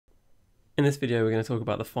In this video, we're going to talk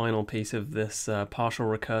about the final piece of this partial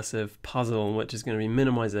recursive puzzle, which is going to be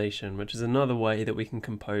minimization, which is another way that we can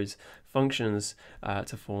compose functions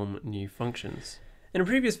to form new functions. In a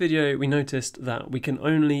previous video, we noticed that we can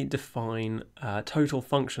only define total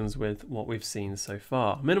functions with what we've seen so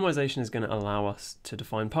far. Minimization is going to allow us to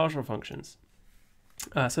define partial functions.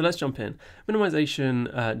 So let's jump in.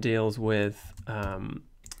 Minimization deals with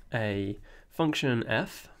a function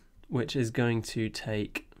f, which is going to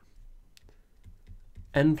take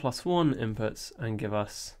n plus 1 inputs and give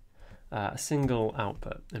us a single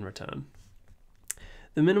output in return.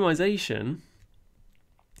 The minimization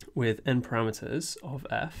with n parameters of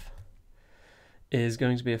f is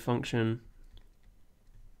going to be a function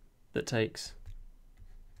that takes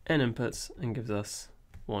n inputs and gives us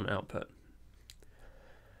one output.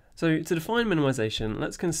 So to define minimization,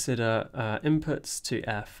 let's consider inputs to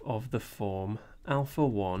f of the form alpha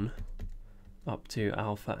 1 up to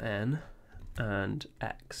alpha n and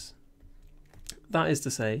x. That is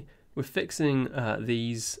to say, we're fixing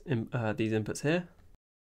these inputs here.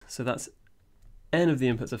 So that's n of the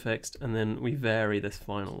inputs are fixed, and then we vary this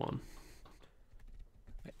final one.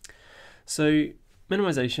 So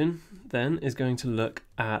minimization then is going to look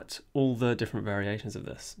at all the different variations of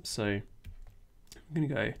this. So I'm going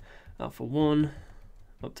to go alpha 1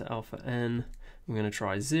 up to alpha n. I'm going to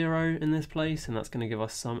try 0 in this place, and that's going to give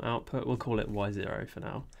us some output. We'll call it y0 for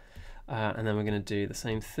now. And then we're going to do the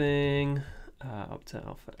same thing up to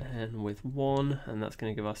alpha n with 1, and that's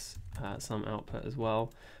going to give us some output as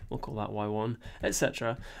well. We'll call that y1,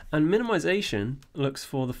 etc. And minimization looks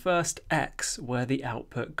for the first x where the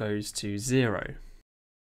output goes to 0.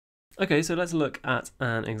 Okay, so let's look at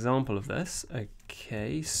an example of this.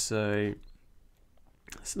 Okay, so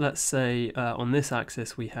let's say on this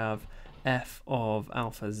axis we have f of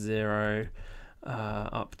alpha 0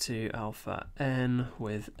 up to alpha n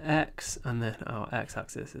with x, and then our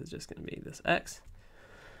x-axis is just going to be this x.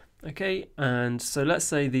 Okay, and so let's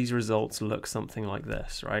say these results look something like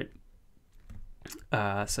this, right?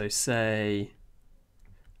 So say,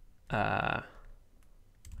 so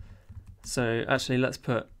actually let's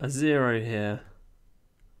put a 0 here,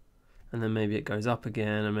 and then maybe it goes up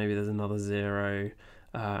again, and maybe there's another 0,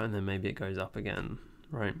 and then maybe it goes up again,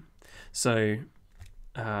 right? So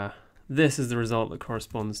this is the result that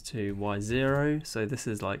corresponds to y0. So this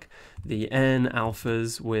is like the n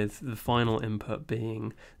alphas with the final input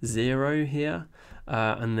being 0 here,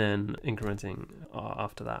 and then incrementing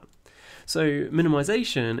after that. So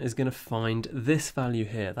minimization is going to find this value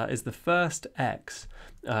here. That is the first x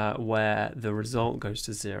where the result goes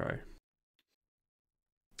to 0.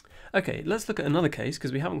 Okay, let's look at another case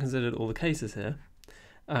because we haven't considered all the cases here.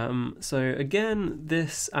 So again,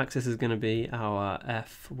 this axis is going to be our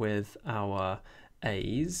f with our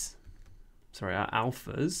a's, sorry, our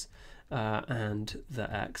alphas, and the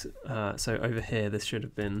x. So over here, this should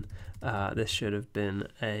have been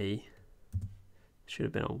a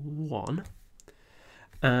 1,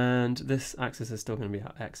 and this axis is still going to be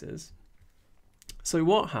our x's. So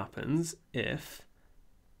what happens if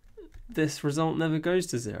this result never goes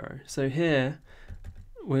to 0? So here,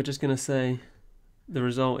 we're just going to say the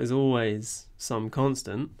result is always some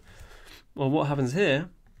constant. Well, what happens here?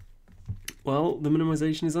 Well, the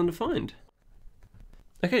minimization is undefined.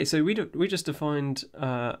 Okay, so we just found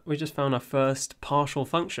our first partial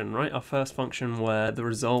function, right? Our first function where the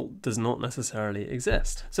result does not necessarily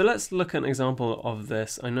exist. So let's look at an example of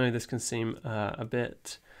this. I know this can seem a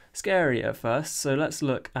bit scary at first, so let's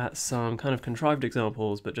look at some kind of contrived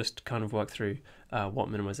examples, but just kind of work through what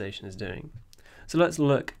minimization is doing. So let's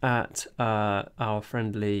look at our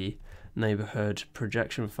friendly neighborhood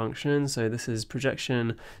projection function. So this is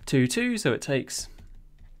projection 2, 2, so it takes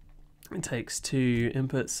 2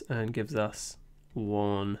 inputs and gives us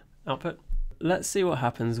 1 output. Let's see what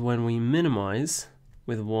happens when we minimize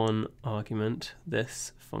with 1 argument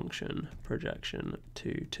this function projection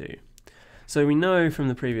 2, 2. So we know from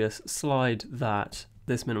the previous slide that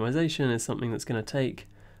this minimization is something that's going to take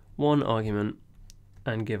 1 argument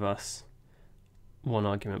and give us 1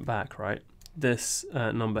 argument back, right? This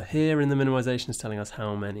number here in the minimization is telling us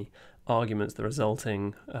how many arguments the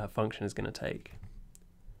resulting function is going to take.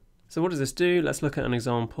 So what does this do? Let's look at an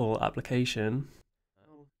example application.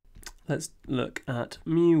 Let's look at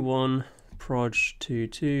mu1 proj 2,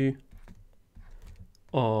 2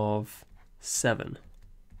 of 7.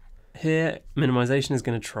 Here, minimization is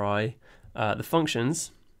going to try the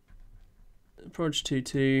functions proj 2,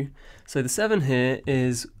 2. So the 7 here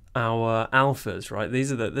is our alphas, right?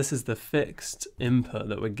 This is the fixed input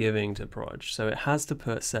that we're giving to proj. So it has to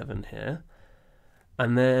put 7 here.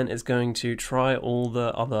 and then it's going to try all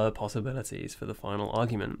the other possibilities for the final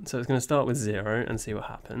argument. So it's going to start with 0 and see what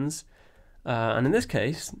happens. And in this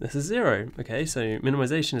case, this is 0. Okay, so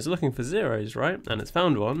minimization is looking for zeros, right? And it's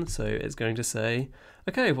found one, so it's going to say,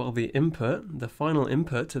 okay, well, the input, the final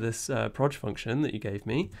input to this proj function that you gave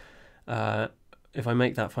me, if I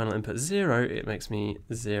make that final input 0, it makes me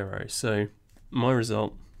 0. So my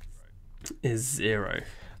result is 0.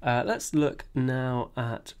 Let's look now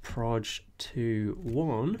at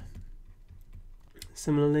proj2.1.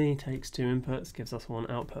 Similarly, takes 2 inputs, gives us 1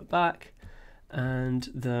 output back. And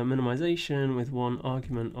the minimization with 1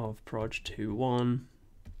 argument of proj2.1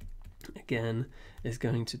 again is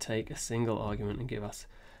going to take a single argument and give us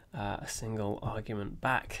a single argument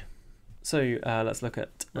back. So let's look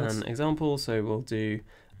at an example. So we'll do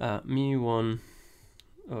mu1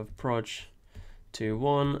 of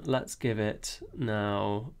proj2.1. Let's give it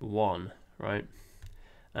now 1, right?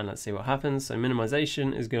 And let's see what happens. So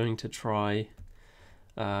minimization is going to try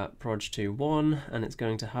proj2.1, and it's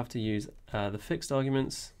going to have to use the fixed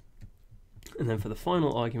arguments, and then for the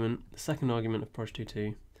final argument, the second argument of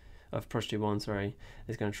proj2.1, sorry,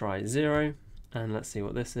 is going to try 0, and let's see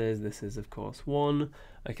what this is. This is of course 1.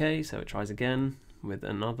 Okay, so it tries again with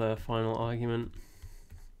another final argument,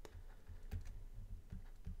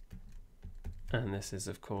 and this is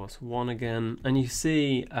of course 1 again, and you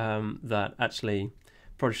see that actually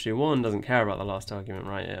proj2.1 doesn't care about the last argument,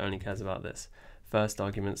 right? It only cares about this first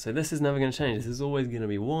argument. So this is never going to change. This is always going to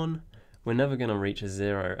be 1. We're never going to reach a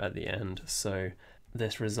 0 at the end. So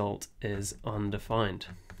this result is undefined.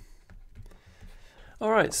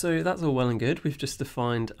 All right, so that's all well and good. We've just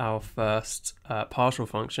defined our first partial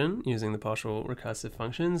function using the partial recursive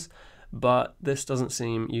functions, but this doesn't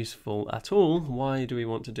seem useful at all. Why do we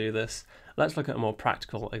want to do this? Let's look at a more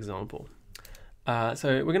practical example. So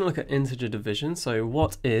we're going to look at integer division. So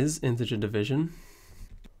what is integer division?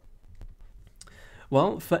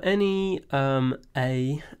 Well, for any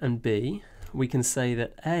a and b, we can say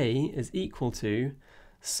that a is equal to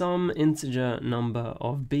some integer number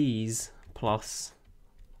of b's plus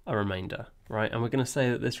a remainder, right? And we're going to say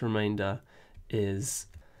that this remainder is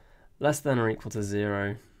less than or equal to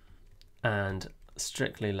 0 and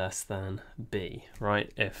strictly less than b, right?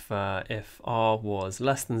 If r was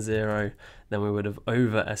less than 0, then we would have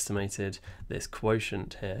overestimated this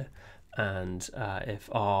quotient here. And if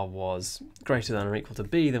r was greater than or equal to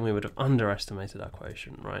b, then we would have underestimated our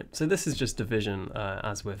quotient, right? So this is just division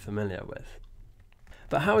as we're familiar with.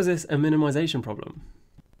 But how is this a minimization problem?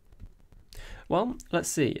 Well, let's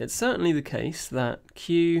see. It's certainly the case that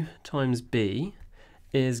q times b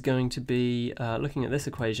is going to be, looking at this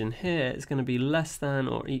equation here, it's going to be less than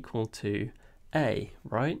or equal to a,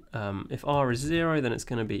 right? If r is 0, then it's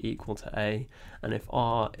going to be equal to a, and if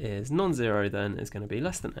r is non-zero, then it's going to be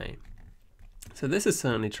less than a. So this is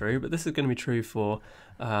certainly true, but this is going to be true for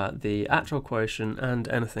the actual quotient and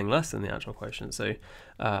anything less than the actual quotient. So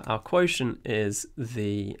our quotient is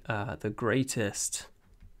the greatest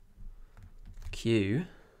q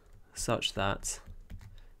such that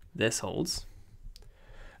this holds.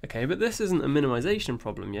 Okay, but this isn't a minimization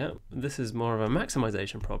problem yet. This is more of a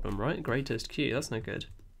maximization problem, right? Greatest q, that's no good.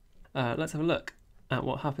 Let's have a look at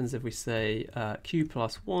what happens if we say q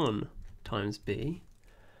plus 1 times b.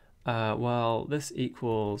 Well, this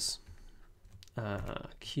equals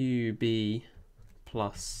qb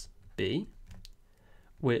plus b,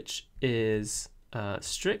 which is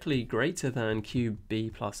strictly greater than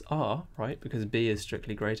qb plus r, right? Because b is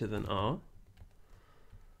strictly greater than r.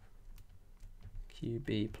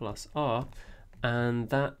 qb plus r, and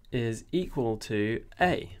that is equal to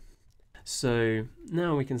a. So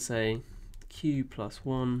now we can say q plus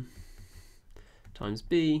 1 times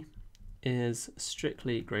b is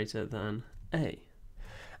strictly greater than a.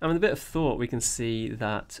 And with a bit of thought, we can see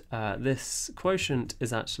that this quotient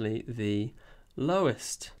is actually the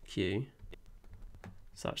lowest q,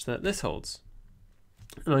 such that this holds.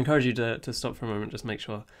 And I encourage you to stop for a moment, just make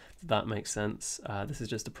sure that makes sense. This is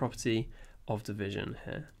just a property of division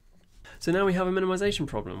here. So now we have a minimization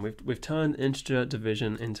problem. We've turned integer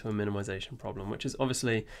division into a minimization problem, which is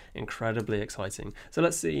obviously incredibly exciting. So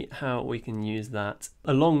let's see how we can use that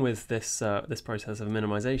along with this this process of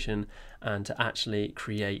minimization and to actually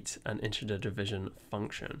create an integer division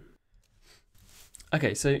function.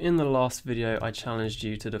 Okay, so in the last video I challenged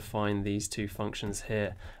you to define these two functions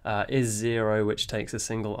here. Is 0, which takes a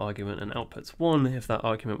single argument and outputs 1 if that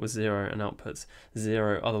argument was 0 and outputs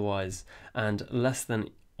 0 otherwise, and less than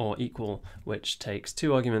or equal, which takes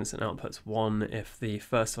 2 arguments and outputs 1 if the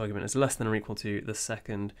first argument is less than or equal to the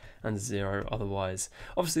second, and 0 otherwise.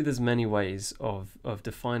 Obviously there's many ways of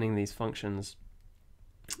defining these functions,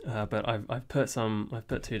 But I've put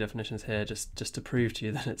two definitions here just to prove to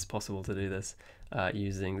you that it's possible to do this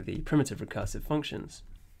using the primitive recursive functions.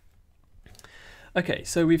 Okay,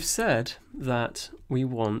 so we've said that we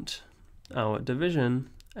want our division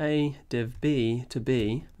A div B to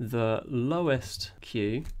be the lowest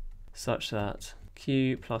Q such that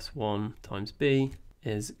Q plus 1 times B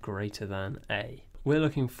is greater than A. We're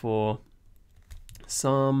looking for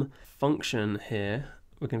some function here.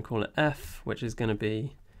 We can call it f, which is going to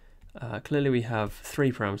be, clearly we have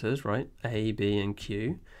three parameters, right? A, B, and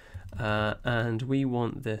Q. And we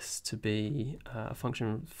want this to be a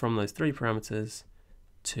function from those three parameters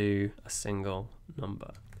to a single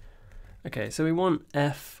number. Okay, so we want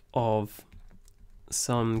f of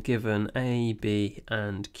some given A, B,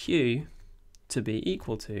 and Q to be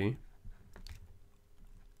equal to,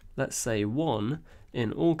 let's say 1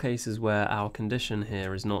 in all cases where our condition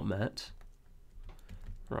here is not met,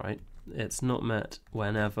 right? It's not met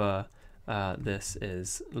whenever this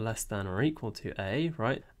is less than or equal to A,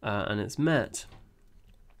 right? And it's met,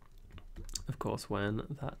 of course, when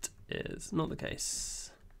that is not the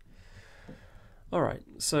case. All right,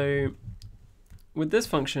 so with this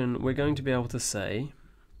function, we're going to be able to say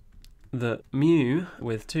that mu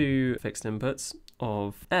with two fixed inputs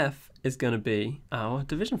of f is going to be our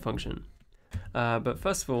division function. But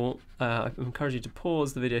first of all, I encourage you to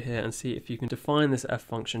pause the video here and see if you can define this f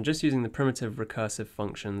function just using the primitive recursive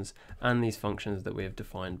functions and these functions that we have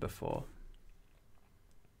defined before.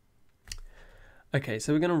 Okay,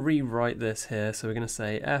 so we're going to rewrite this here. So we're going to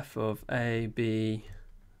say f of a, b,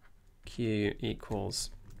 q equals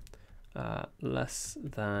less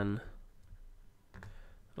than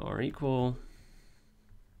or equal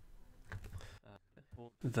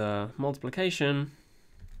the multiplication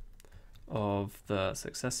of the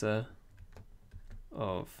successor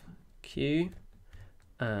of q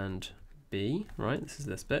and b, right? This is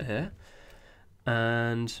this bit here,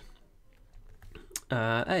 and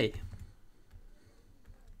a.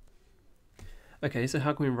 Okay, so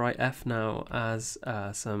how can we write f now as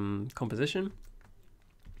some composition?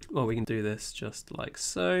 Well, we can do this just like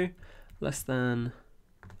so, less than,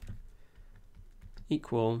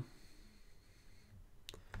 equal,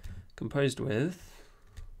 composed with,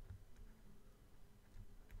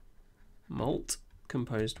 mult,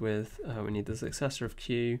 composed with, we need the successor of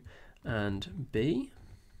q and b,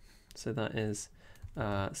 so that is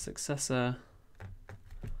successor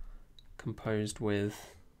composed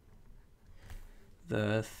with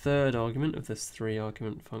the third argument of this three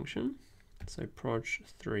argument function, so proj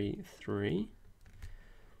 3,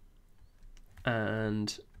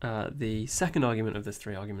 and the second argument of this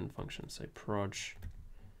three argument function, so proj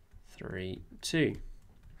 3, 2.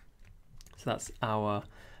 So that's our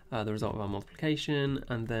the result of our multiplication,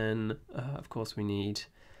 and then of course we need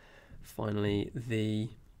finally the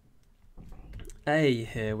a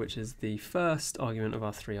here, which is the first argument of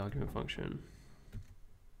our three argument function.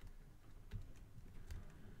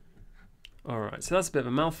 Alright, so that's a bit of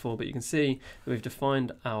a mouthful, but you can see that we've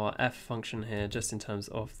defined our f function here just in terms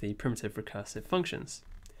of the primitive recursive functions.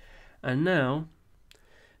 And now,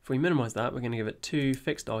 if we minimize that, we're going to give it two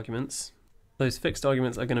fixed arguments. Those fixed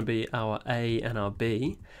arguments are going to be our a and our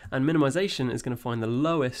b, and minimization is going to find the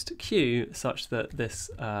lowest q such that this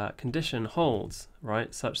condition holds,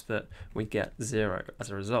 right, such that we get 0 as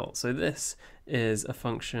a result. So this is a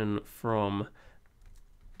function from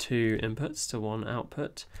two inputs to one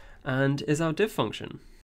output, and is our div function.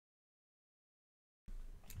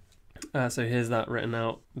 So here's that written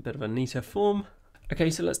out, a bit of a neater form.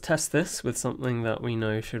 Okay, so let's test this with something that we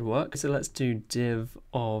know should work. So let's do div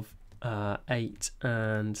of 8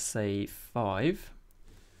 and say 5.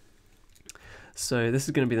 So this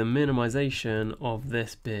is going to be the minimization of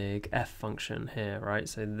this big f function here, right?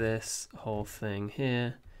 So this whole thing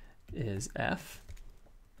here is f.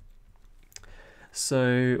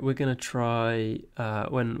 So we're going to try,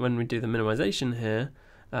 when we do the minimization here,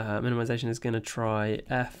 minimization is going to try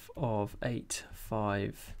f of 8,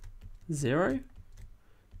 5, 0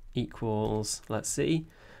 equals, let's see,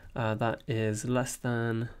 that is less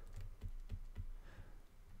than,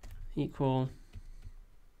 equal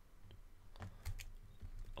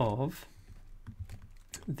of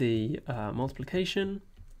the multiplication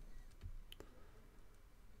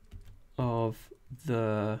of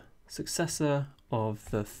the successor of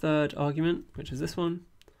the third argument, which is this one,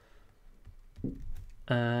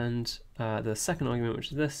 and the second argument,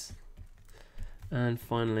 which is this, and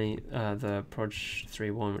finally the proj 3,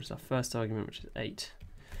 1, which is our first argument, which is 8,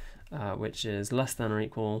 which is less than or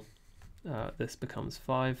equal, this becomes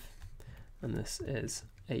 5, and this is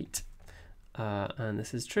 8, and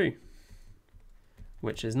this is true,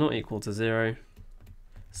 which is not equal to 0,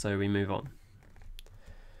 so we move on.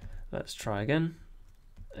 Let's try again.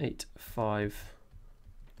 8, 5,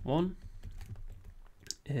 1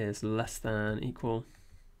 is less than equal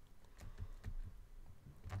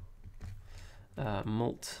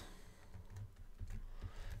mult.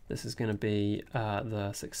 This is going to be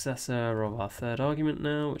the successor of our third argument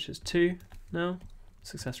now, which is 2 now.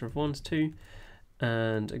 Successor of 1 is 2.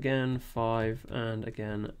 And again 5, and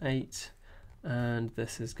again 8. And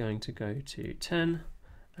this is going to go to 10.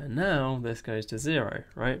 And now this goes to 0,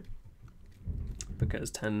 right?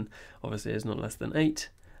 Because 10 obviously is not less than 8.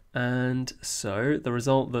 And so the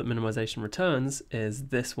result that minimization returns is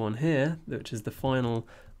this one here, which is the final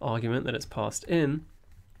argument that it's passed in.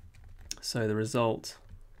 So the result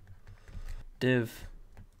div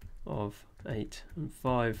of 8 and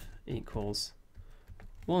 5 equals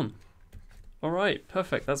 1. All right,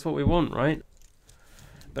 perfect. That's what we want, right?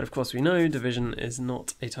 But of course we know division is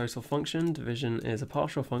not a total function. Division is a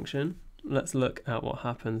partial function. Let's look at what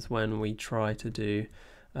happens when we try to do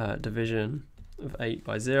division of 8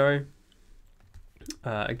 by 0.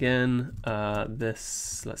 Again,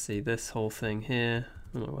 let's see, this whole thing here,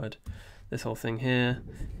 oh my word, this whole thing here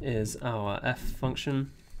is our f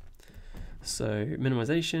function. So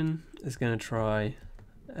minimization is going to try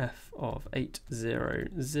f of 8, 0,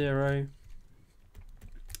 0,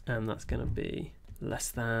 and that's going to be less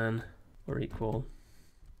than or equal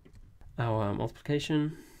our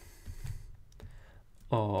multiplication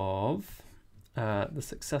of the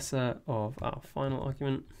successor of our final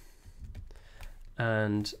argument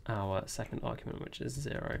and our second argument, which is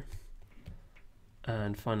 0.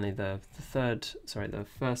 And finally the first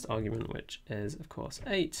argument, which is of course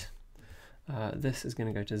 8. This is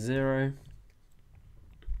going to go to 0,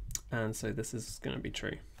 and so this is going to be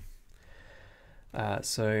true.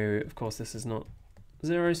 So of course this is not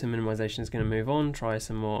 0, so minimization is going to move on, try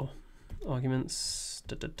some more arguments.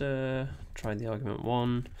 Try the argument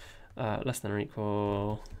 1, less than or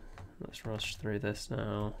equal, let's rush through this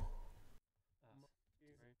now.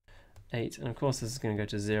 8, and of course this is going to go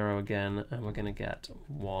to 0 again, and we're going to get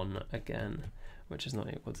 1 again, which is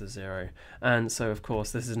not equal to 0. And so of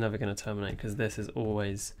course this is never going to terminate, because this is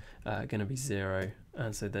always going to be 0,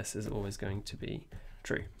 and so this is always going to be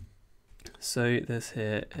true. So this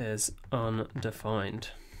here is undefined.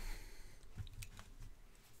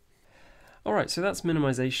 Alright, so that's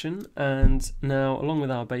minimization, and now along with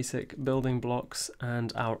our basic building blocks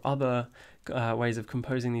and our other ways of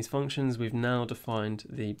composing these functions, we've now defined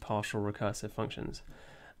the partial recursive functions.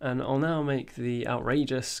 And I'll now make the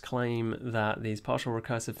outrageous claim that these partial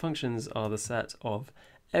recursive functions are the set of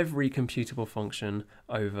every computable function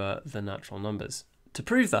over the natural numbers. To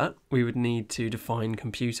prove that, we would need to define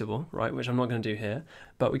computable, right, which I'm not going to do here,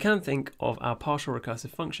 but we can think of our partial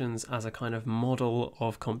recursive functions as a kind of model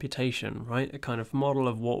of computation, right, a kind of model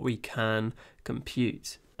of what we can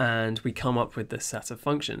compute. And we come up with this set of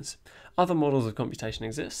functions. Other models of computation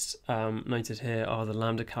exist. Noted here are the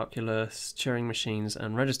lambda calculus, Turing machines,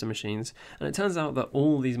 and register machines. And it turns out that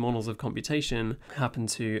all these models of computation happen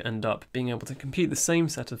to end up being able to compute the same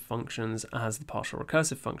set of functions as the partial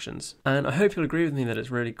recursive functions. And I hope you'll agree with me that it's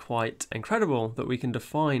really quite incredible that we can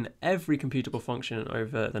define every computable function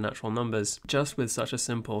over the natural numbers just with such a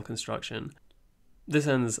simple construction. This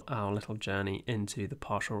ends our little journey into the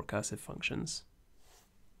partial recursive functions.